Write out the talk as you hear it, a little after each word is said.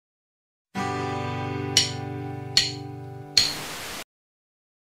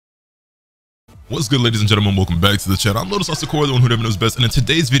What's good, ladies and gentlemen? Welcome back to the channel. I'm LotusAsakura, the one who never knows best, and in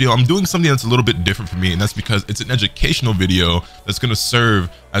today's video I'm doing something that's a little bit different for me, and that's because it's an educational video that's going to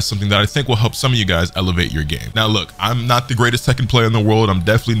serve as something that I think will help some of you guys elevate your game. Now look, I'm not the greatest Tekken player in the world. I'm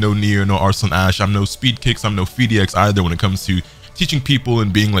definitely no Nier, no Arslan Ash, I'm no Speed Kicks, I'm no FDX either when it comes to teaching people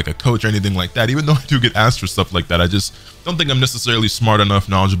and being like a coach or anything like that. Even though I do get asked for stuff like that, I just don't think I'm necessarily smart enough,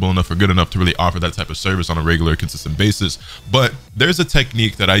 knowledgeable enough, or good enough to really offer that type of service on a regular, consistent basis. But there's a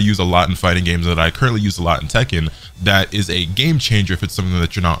technique that I use a lot in fighting games that I currently use a lot in Tekken that is a game changer if it's something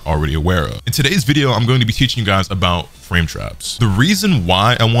that you're not already aware of. In today's video, I'm going to be teaching you guys about frame traps. The reason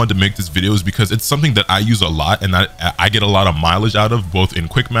why I wanted to make this video is because it's something that I use a lot and that I get a lot of mileage out of, both in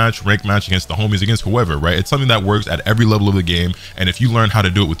quick match, rank match, against the homies, against whoever, right? It's something that works at every level of the game, and if you learn how to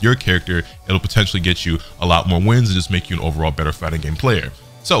do it with your character, it'll potentially get you a lot more wins and just make you an overall better fighting game player.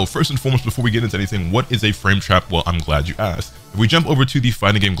 So first and foremost, before we get into anything, what is a frame trap? Well, I'm glad you asked. If we jump over to the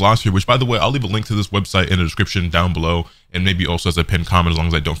fighting game glossary, which by the way, I'll leave a link to this website in the description down below, and maybe also as a pinned comment as long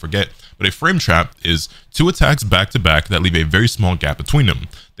as I don't forget. But a frame trap is two attacks back to back that leave a very small gap between them.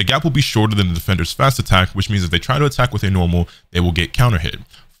 The gap will be shorter than the defender's fast attack, which means if they try to attack with a normal, they will get counter hit.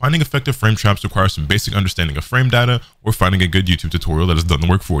 Finding effective frame traps requires some basic understanding of frame data or finding a good YouTube tutorial that has done the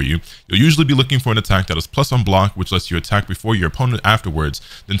work for you. You'll usually be looking for an attack that is plus on block, which lets you attack before your opponent afterwards,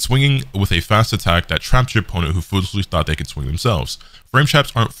 then swinging with a fast attack that traps your opponent who foolishly thought they could swing themselves. Frame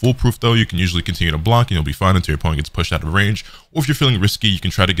traps aren't foolproof though. You can usually continue to block and you'll be fine until your opponent gets pushed out of range, or if you're feeling risky, you can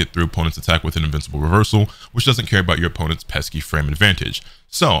try to get through opponent's attack with an invincible reversal, which doesn't care about your opponent's pesky frame advantage.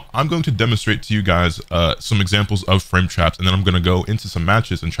 So I'm going to demonstrate to you guys some examples of frame traps, and then I'm going to go into some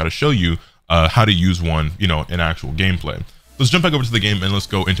matches and try to show you how to use one, in actual gameplay. Let's jump back over to the game and let's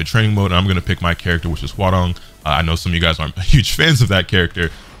go into training mode. And I'm going to pick my character, which is Hwarong. I know some of you guys aren't huge fans of that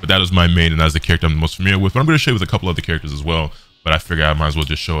character, but that is my main and that's the character I'm the most familiar with. But I'm going to show you with a couple other characters as well, but I figure I might as well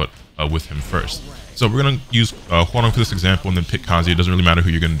just show it with him first. So we're going to use Hwarong for this example and then pick Kazi. It doesn't really matter who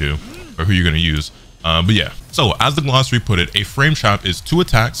you're going to do or who you're going to use. But yeah, so as the glossary put it, a frame trap is two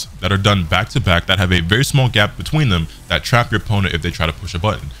attacks that are done back to back that have a very small gap between them that trap your opponent if they try to push a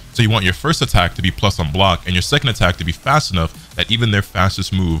button. So you want your first attack to be plus on block and your second attack to be fast enough that even their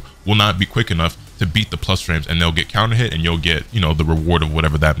fastest move will not be quick enough to beat the plus frames, and they'll get counter hit and you'll get, the reward of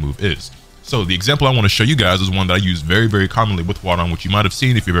whatever that move is. So the example I want to show you guys is one that I use very, very commonly with Hwarong, which you might have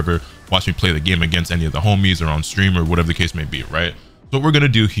seen if you've ever watched me play the game against any of the homies or on stream or whatever the case may be, right? So what we're going to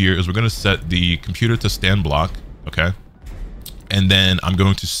do here is we're going to set the computer to stand block, okay? And then I'm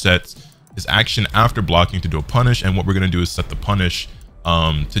going to set his action after blocking to do a punish, and what we're going to do is set the punish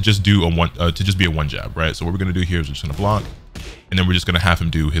to just do be a one jab, right? So what we're going to do here is we're just going to block, and then we're just going to have him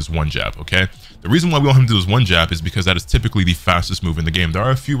do his one jab, okay? The reason why we want him to do his one jab is because that is typically the fastest move in the game. There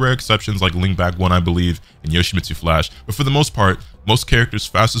are a few rare exceptions like Ling Back 1, I believe, and Yoshimitsu Flash, but for the most part, most characters'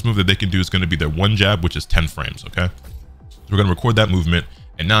 fastest move that they can do is going to be their one jab, which is 10 frames, okay? We're going to record that movement,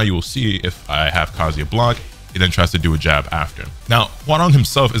 and now you will see if I have Kazuya block, he then tries to do a jab after. Now, Hwarong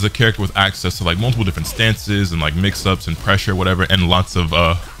himself is a character with access to like multiple different stances and like mix-ups and pressure, whatever, and lots of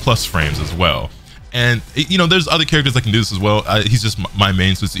plus frames as well. And there's other characters that can do this as well. He's just my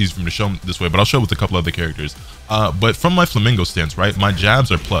main, so it's easy for me to show him this way, but I'll show it with a couple other characters. But from my flamingo stance, right, my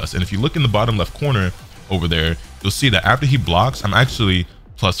jabs are plus, and if you look in the bottom left corner over there, you'll see that after he blocks, I'm actually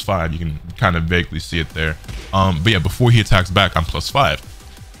 +5. You can kind of vaguely see it there. But yeah, before he attacks back, I'm +5.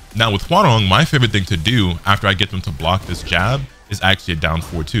 Now with Hwarong, my favorite thing to do after I get them to block this jab is actually a down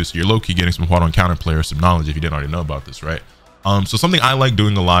forward too. So you're low-key getting some Hwarong counter player, some knowledge if you didn't already know about this, right? So something I like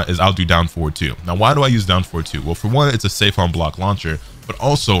doing a lot is I'll do down forward 2. Now why do I use down forward 2? Well, for one, it's a safe on block launcher, but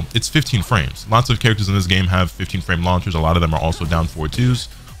also it's 15 frames. Lots of characters in this game have 15 frame launchers. A lot of them are also down forward 2s.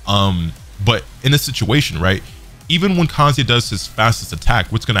 But in this situation, right, even when Kazuya does his fastest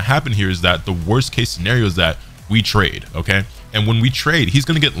attack, what's going to happen here is that the worst case scenario is that we trade, okay? And when we trade, he's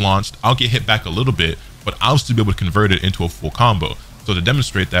going to get launched, I'll get hit back a little bit, but I'll still be able to convert it into a full combo. So to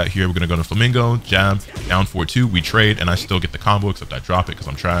demonstrate that here, we're going to go to Flamingo, jab, down forward 2, we trade, and I still get the combo, except I drop it because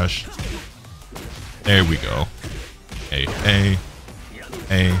I'm trash. There we go. A.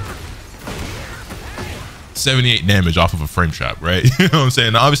 78 damage off of a frame trap, right? You know what I'm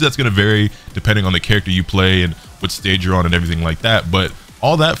saying? Now, obviously, that's going to vary depending on the character you play and what stage you're on and everything like that, but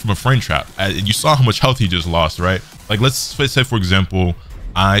all that from a frame trap. And you saw how much health he just lost, right? Like, let's say, for example,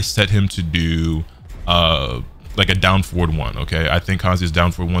 I set him to do like a down forward 1, okay? I think Kazuya's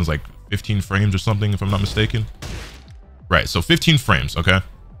down forward 1's like 15 frames or something, if I'm not mistaken. Right, so 15 frames, okay?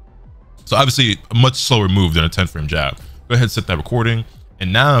 So obviously, a much slower move than a 10 frame jab. Go ahead, set that recording.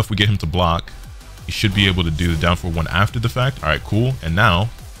 And now if we get him to block, he should be able to do the down forward 1 after the fact. All right, cool. And now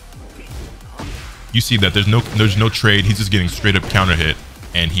you see that there's no trade. He's just getting straight up counter hit,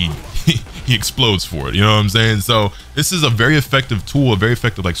 and he he explodes for it. You know what I'm saying? So this is a very effective tool, a very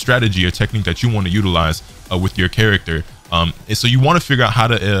effective like strategy or technique that you want to utilize with your character. And so you want to figure out how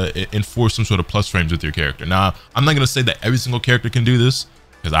to enforce some sort of plus frames with your character. Now, I'm not going to say that every single character can do this,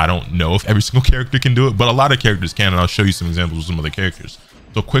 because I don't know if every single character can do it, but a lot of characters can, and I'll show you some examples of some other characters.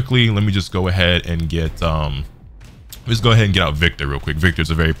 So quickly, let me just go ahead and get out Victor real quick. Victor's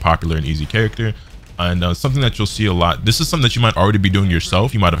a very popular and easy character, and something that you'll see a lot. This is something that you might already be doing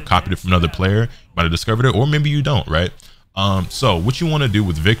yourself. You might have copied it from another player, you might have discovered it, or maybe you don't, right? So what you want to do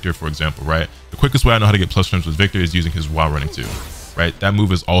with Victor, for example, right? The quickest way I know how to get plus frames with Victor is using his while running 2, right? That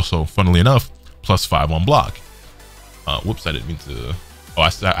move is also, funnily enough, +5 on block. Whoops, I didn't mean to. Oh, I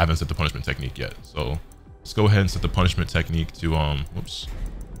haven't set the punishment technique yet. So let's go ahead and set the punishment technique to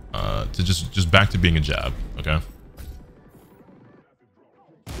to just back to being a jab. Okay.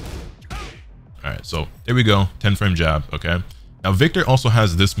 All right, so there we go, 10 frame jab. Okay, now Victor also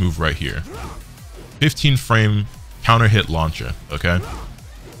has this move right here, 15 frame counter hit launcher. Okay,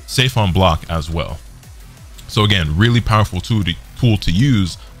 safe on block as well. So again, really powerful tool to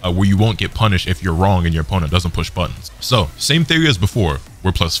use where you won't get punished if you're wrong and your opponent doesn't push buttons. So same theory as before,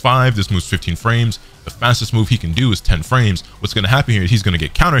 we're +5, this move's 15 frames. The fastest move he can do is 10 frames. What's going to happen here is he's going to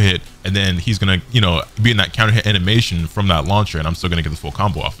get counter hit, and then he's going to, you know, be in that counter hit animation from that launcher, and I'm still going to get the full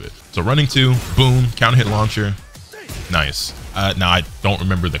combo off it. So running 2, boom, counter hit launcher, nice. Now I don't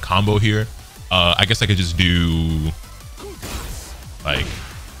remember the combo here. I guess I could just do like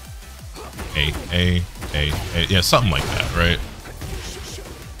a, yeah, something like that, right?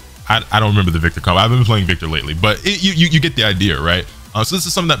 I don't remember the Victor combo. I've been playing Victor lately, but you get the idea, right? So this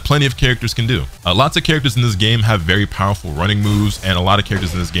is something that plenty of characters can do. Lots of characters in this game have very powerful running moves, and a lot of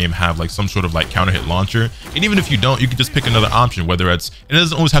characters in this game have like some sort of like counter hit launcher. And even if you don't, you can just pick another option, whether it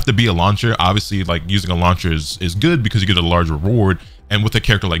doesn't always have to be a launcher. Obviously, like using a launcher is good because you get a large reward. And with a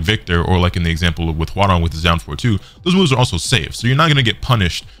character like Victor, or like in the example with Huaron with his down 4-2, those moves are also safe. So you're not going to get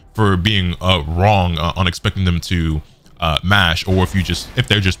punished for being wrong on expecting them to mash, or if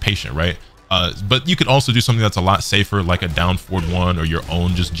they're just patient, right? But you could also do something that's a lot safer, like a down forward 1 or your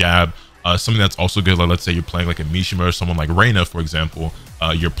own just jab. Something that's also good, like let's say you're playing like a Mishima or someone like Reina, for example,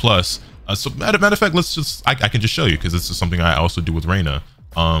 your plus. So matter of fact, I can just show you, because this is something I also do with Reina,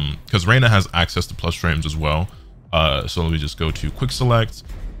 because Reina has access to plus frames as well. So let me just go to quick select,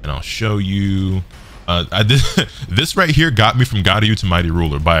 and I'll show you. This right here got me from Gairyu to Mighty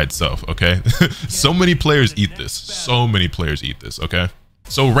Ruler by itself. Okay, so many players eat this. So many players eat this. Okay.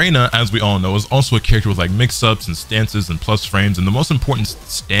 So Reina, as we all know, is also a character with like mix-ups and stances and plus frames, and the most important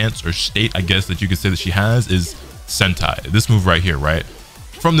stance or state, I guess, that you could say that she has is Sentai. This move right here, right?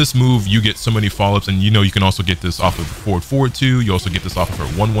 From this move, you get so many follow-ups, and you know you can also get this off of forward 2. You also get this off of her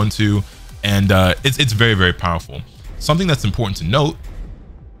 1-1-2, and it's very, very powerful. Something that's important to note,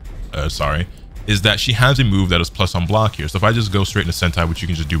 is that she has a move that is plus on block here. So if I just go straight into Sentai, which you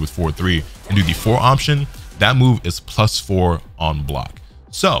can just do with forward 3, and do the 4 option, that move is +4 on block.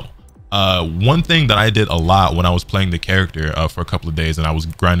 So one thing that I did a lot when I was playing the character for a couple of days, and I was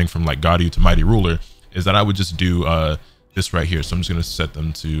grinding from like Gairyu to Mighty Ruler, is that I would just do this right here. So I'm just going to set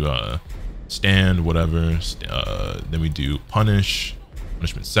them to stand, whatever. Then we do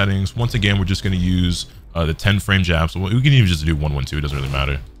punishment settings. Once again, we're just going to use the 10 frame jab. So we can even just do 1-1-2. It doesn't really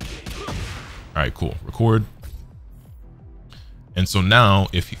matter. All right, cool. Record. And so now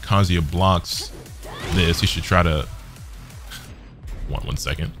if Kazuya blocks this, he should try to... One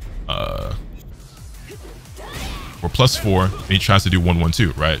second. We're +4, and he tries to do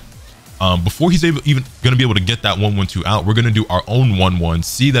 1-1-2, right? Before he's even going to be able to get that 1-1-2 out, we're going to do our own 1-1,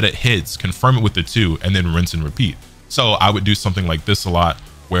 see that it hits, confirm it with the 2, and then rinse and repeat. So I would do something like this a lot,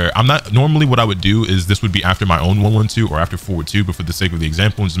 where normally what I would do is this would be after my own 1-1-2 or after forward 2, but for the sake of the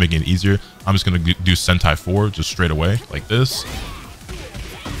example and just making it easier, I'm just going to do Sentai 4 just straight away like this.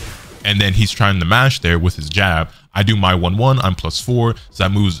 And then he's trying to mash there with his jab. I do my 1-1, I'm +4, so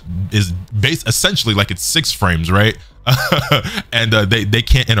that move is based essentially like it's 6 frames, right? And they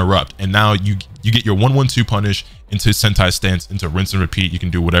can't interrupt. And now you get your 1-1-2 punish into Sentai stance, into rinse and repeat. You can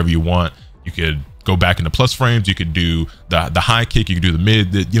do whatever you want. You could go back into plus frames. You could do the high kick. You could do the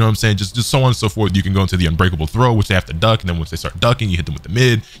mid. You know what I'm saying? Just so on and so forth. You can go into the unbreakable throw, which they have to duck. And then once they start ducking, you hit them with the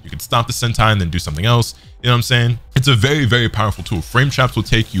mid. You can stop the Sentai and then do something else. You know what I'm saying? It's a very, very powerful tool. Frame traps will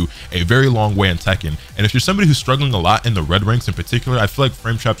take you a very long way in Tekken. And if you're somebody who's struggling a lot in the red ranks in particular, I feel like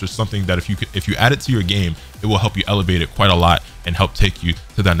frame traps are something that if you add it to your game, it will help you elevate it quite a lot and help take you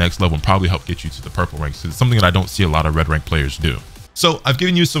to that next level and probably help get you to the purple ranks. It's something that I don't see a lot of red rank players do. So I've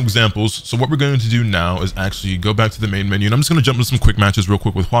given you some examples. So what we're going to do now is actually go back to the main menu, and I'm just going to jump into some quick matches real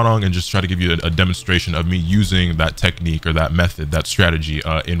quick with Hwarong and just try to give you a demonstration of me using that technique or that method, that strategy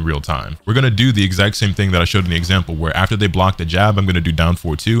in real time. We're going to do the exact same thing that I showed in the example, where after they block the jab, I'm going to do down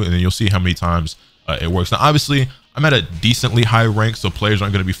 4-2, and then you'll see how many times it works. Now, obviously, I'm at a decently high rank, so players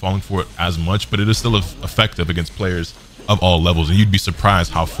aren't going to be falling for it as much, but it is still effective against players of all levels, and you'd be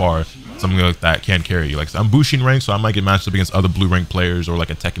surprised how far something like that can carry you. Like, I'm Bushin rank, so I might get matched up against other blue rank players or like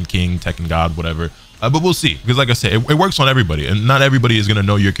a Tekken King, Tekken God, whatever. But we'll see, because like I said, it works on everybody, and not everybody is going to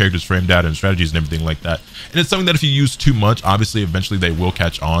know your character's frame data and strategies and everything like that. And it's something that if you use too much, obviously eventually they will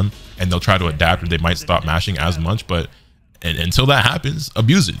catch on and they'll try to adapt, or they might stop mashing as much. But until that happens,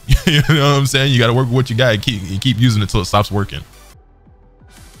 abuse it. You know what I'm saying? You got to work with what you got and keep using it until it stops working.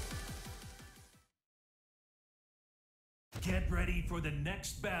 Get ready for the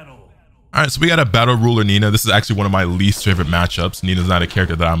next battle. All right, so we got a battle ruler Nina. This is actually one of my least favorite matchups. Nina's not a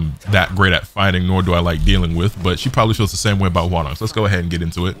character that I'm that great at fighting, nor do I like dealing with, but she probably feels the same way about Hwarong. So let's go ahead and get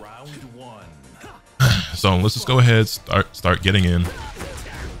into it. So let's just go ahead, start getting in.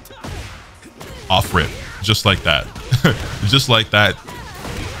 Off rip, just like that. Just like that.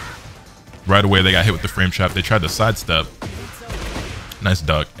 Right away, they got hit with the frame trap. They tried to sidestep. Nice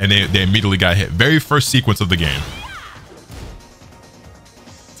duck. And they immediately got hit. Very first sequence of the game.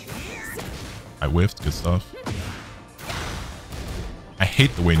 I whiffed, good stuff. I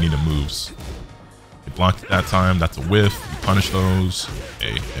hate the way Nina moves. They blocked it that time, that's a whiff. You punish those.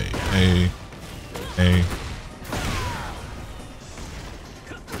 Hey.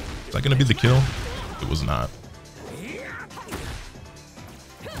 Is that gonna be the kill? It was not. There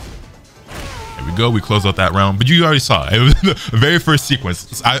we go, we close out that round. But you already saw it. It was the very first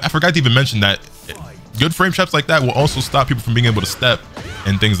sequence. I forgot to even mention that good frame traps like that will also stop people from being able to step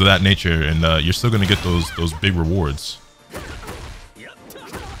and things of that nature, and you're still going to get those big rewards.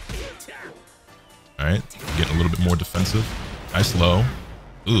 All right, getting a little bit more defensive. Nice low.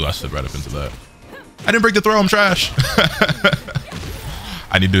 Ooh, I slid right up into that. I didn't break the throw, I'm trash.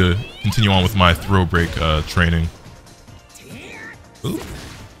 I need to continue on with my throw break training. Ooh.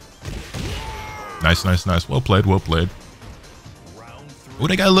 Nice. Well played. Oh,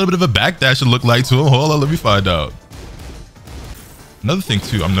 they got a little bit of a backdash, it looked like, to him. Hold on, let me find out. Another thing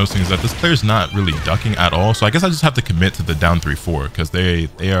too I'm noticing is that this player's not really ducking at all, so I guess I just have to commit to the down 3-4, because they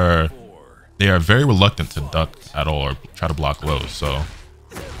are very reluctant to duck at all or try to block low. So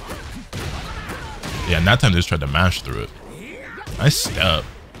yeah, and that time they just tried to mash through it. Nice step.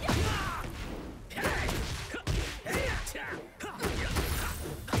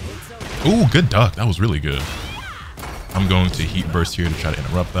 Ooh, good duck. That was really good. I'm going to heat burst here to try to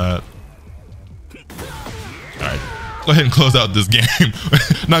interrupt that. All right. Go ahead and close out this game.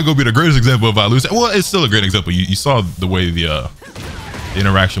 Not gonna be the greatest example if I lose. Well, it's still a great example. You saw the way the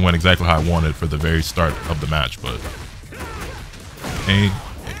interaction went exactly how I wanted for the very start of the match, but hey.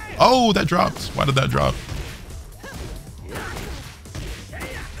 Oh, that dropped. Why did that drop?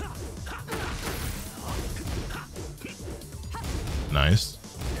 Nice.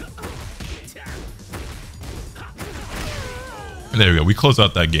 And there we go. We close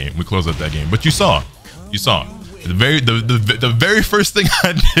out that game. But you saw. The very first thing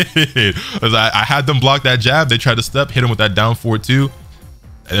I did was I had them block that jab. They tried to step, hit him with that down 4-2,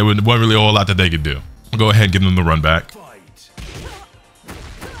 and there wasn't really a whole lot that they could do. I'll go ahead and give them the run back.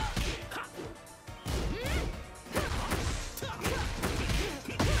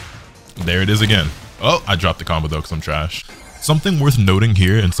 There it is again. Oh, I dropped the combo though because I'm trash. Something worth noting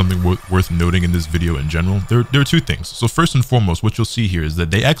here, and something worth noting in this video in general, there are two things. So first and foremost, what you'll see here is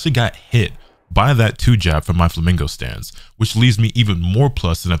that they actually got hit by that 2 jab from my flamingo stance, which leaves me even more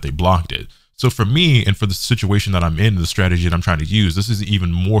plus than if they blocked it. So for me, and for the situation that I'm in, the strategy that I'm trying to use, this is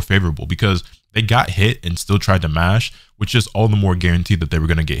even more favorable because they got hit and still tried to mash, which is all the more guaranteed that they were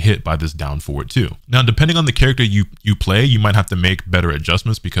going to get hit by this down forward too. Now, depending on the character you play, you might have to make better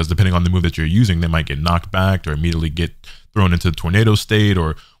adjustments, because depending on the move that you're using, they might get knocked back or immediately get thrown into the tornado state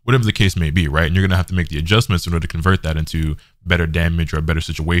or whatever the case may be, right? And you're going to have to make the adjustments in order to convert that into better damage or a better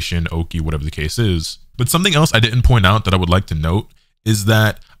situation, Oki, whatever the case is. But something else I didn't point out that I would like to note is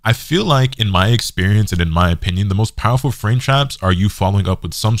that I feel like, in my experience and in my opinion, the most powerful frame traps are you following up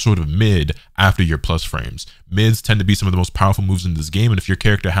with some sort of mid after your plus frames. Mids tend to be some of the most powerful moves in this game, and if your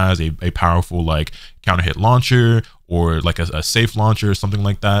character has a powerful like counter hit launcher or like a safe launcher or something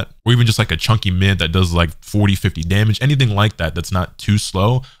like that, or even just like a chunky mid that does like 40-50 damage, anything like that that's not too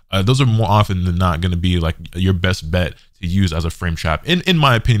slow, those are more often than not going to be like your best bet to use as a frame trap, in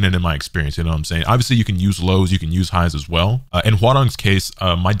my opinion and in my experience. You know what I'm saying? Obviously, you can use lows, you can use highs as well. In Hwadong's case,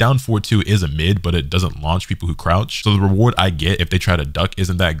 my down forward 2 is a mid, but it doesn't launch people who crouch. So the reward I get if they try to duck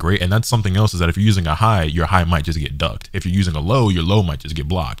isn't that great. And that's something else, is that if you're using a high, your high might just get ducked. If you're using a low, your low might just get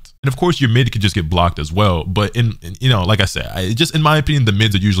blocked. And of course, your mid could just get blocked as well. But you know, like I said, just in my opinion, the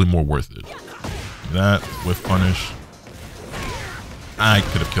mids are usually more worth it. That with punish. I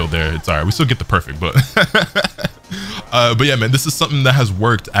could have killed there. It's all right. We still get the perfect, but but yeah, man, this is something that has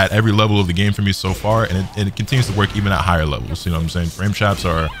worked at every level of the game for me so far, and it continues to work even at higher levels. You know what I'm saying? Frame traps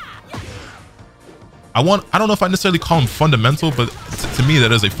are, I don't know if I necessarily call them fundamental, but to me,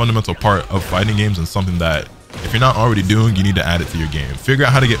 that is a fundamental part of fighting games, and something that if you're not already doing, you need to add it to your game. Figure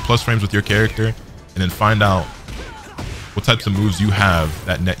out how to get plus frames with your character, and then find out what types of moves you have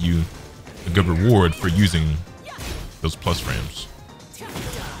that net you a good reward for using those plus frames.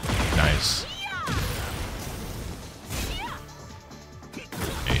 Nice.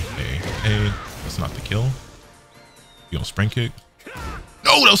 Hey, that's not the kill. You gonna spring kick?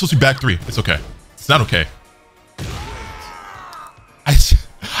 No, that was supposed to be back 3. It's okay. It's not okay.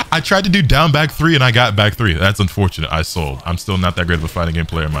 I tried to do down back 3 and I got back 3. That's unfortunate. I sold. I'm still not that great of a fighting game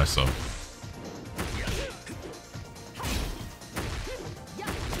player myself.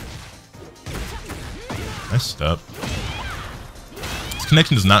 Nice step.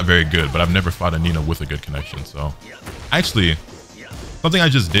 Connection is not very good, but I've never fought a Nina with a good connection. So actually, something I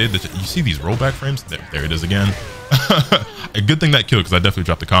just did, that you see these rollback frames, there it is again. A good thing that killed, because I definitely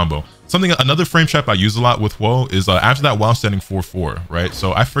dropped the combo. Another frame trap I use a lot with Woe is after that while standing 4-4, right?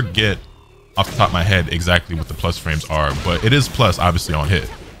 So I forget off the top of my head exactly what the plus frames are, but it is plus obviously on hit.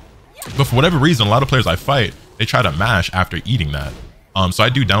 But for whatever reason, a lot of players I fight, they try to mash after eating that. So I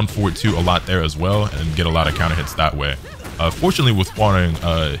do down forward 2 a lot there as well, and get a lot of counter hits that way. Fortunately with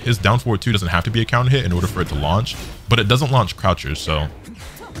Hwadong, his down forward 2 doesn't have to be a counter hit in order for it to launch, but it doesn't launch crouchers, so.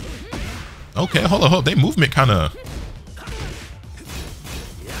 Okay, hold on. They movement kind of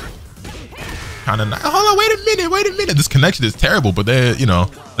hold on, wait a minute. This connection is terrible, but you know,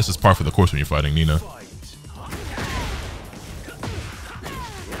 that's just par for the course when you're fighting Nina.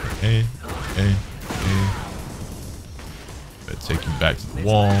 Hey. Better take you back to the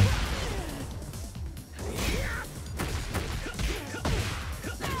wall.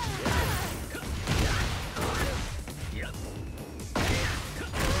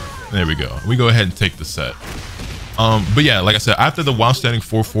 There we go. We go ahead and take the set. But yeah, like I said, after the while standing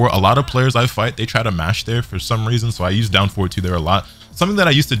 4-4, a lot of players I fight, they try to mash there for some reason. So I use down forward 2 there a lot. Something that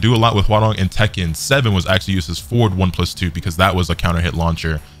I used to do a lot with Hwadong in Tekken 7 was actually use his forward 1+2, because that was a counter hit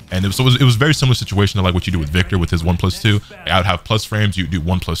launcher. And it was very similar situation to like what you do with Victor with his 1+2. I would have plus frames, you do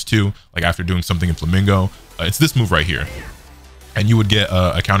 1+2, like after doing something in Flamingo. It's this move right here. And you would get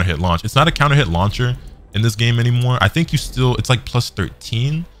a counter hit launch. It's not a counter hit launcher in this game anymore. I think it's like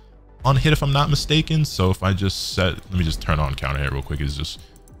 +13 on hit if I'm not mistaken. So if I just let me just turn on counter hit real quick. It's just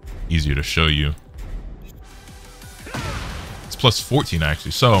easier to show you. It's +14 actually.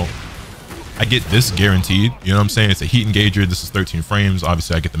 So I get this guaranteed, you know what I'm saying? It's a heat engager. This is 13 frames.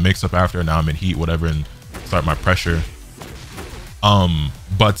 Obviously I get the mix up after. Now I'm in heat, whatever, and start my pressure. Yeah,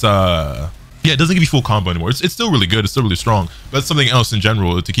 it doesn't give you full combo anymore. It's still really good. It's still really strong. But something else in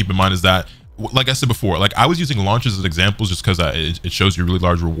general to keep in mind is that, like I said before, like I was using launchers as examples just because it shows you a really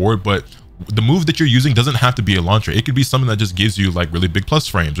large reward, but the move that you're using doesn't have to be a launcher. It could be something that just gives you like really big plus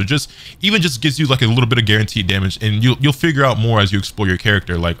frames, or just gives you like a little bit of guaranteed damage, and you'll figure out more as you explore your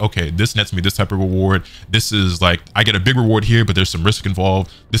character, like, okay, this nets me this type of reward. This is like, I get a big reward here, but there's some risk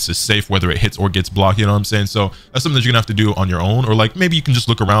involved. This is safe whether it hits or gets blocked, you know what I'm saying? So that's something that you're gonna have to do on your own, or like maybe you can just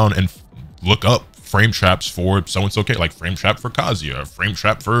look around and look up frame traps for so-and-so, okay, like frame trap for Kazuya, or frame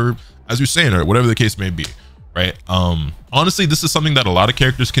trap for Azucena, or whatever the case may be, right? Honestly, this is something that a lot of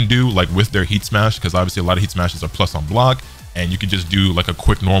characters can do, like with their heat smash, because obviously a lot of heat smashes are plus on block, and you can just do like a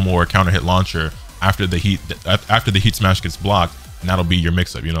quick normal or counter hit launcher after the heat smash gets blocked, and that'll be your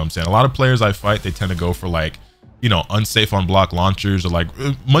mix-up, you know what I'm saying? A lot of players I fight, they tend to go for like, you know, unsafe on block launchers, or like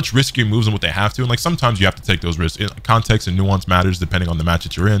much riskier moves than what they have to. And like sometimes you have to take those risks. Context and nuance matters depending on the match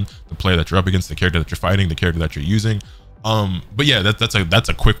that you're in, the player that you're up against, the character that you're fighting, the character that you're using. But yeah, that's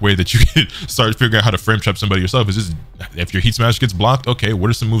a quick way that you can start figuring out how to frame trap somebody yourself. Is just, if your heat smash gets blocked, okay, what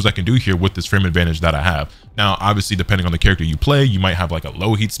are some moves I can do here with this frame advantage that I have? Now, obviously, depending on the character you play, you might have like a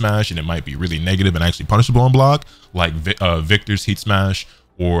low heat smash and it might be really negative and actually punishable on block, like Victor's heat smash,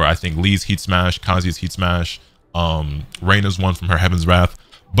 or I think Lee's heat smash, Kazuya's heat smash, Reina's one from her Heaven's Wrath.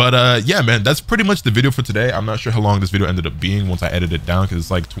 But yeah, man, that's pretty much the video for today. I'm not sure how long this video ended up being once I edited it down, because it's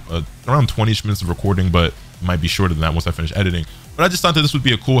like around 20-ish minutes of recording, but it might be shorter than that once I finish editing. But I just thought that this would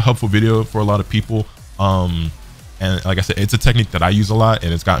be a cool, helpful video for a lot of people. And like I said, it's a technique that I use a lot,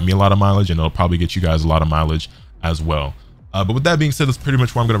 and it's gotten me a lot of mileage, and it'll probably get you guys a lot of mileage as well. But with that being said, that's pretty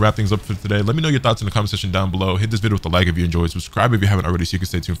much where I'm going to wrap things up for today. Let me know your thoughts in the comment section down below. Hit this video with a like if you enjoyed. Subscribe if you haven't already, so you can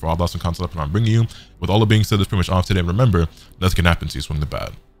stay tuned for all the awesome content I'm bringing you. With all that being said, that's pretty much all today. And remember, nothing can happen to you. Swing the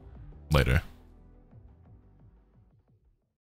bat. Later.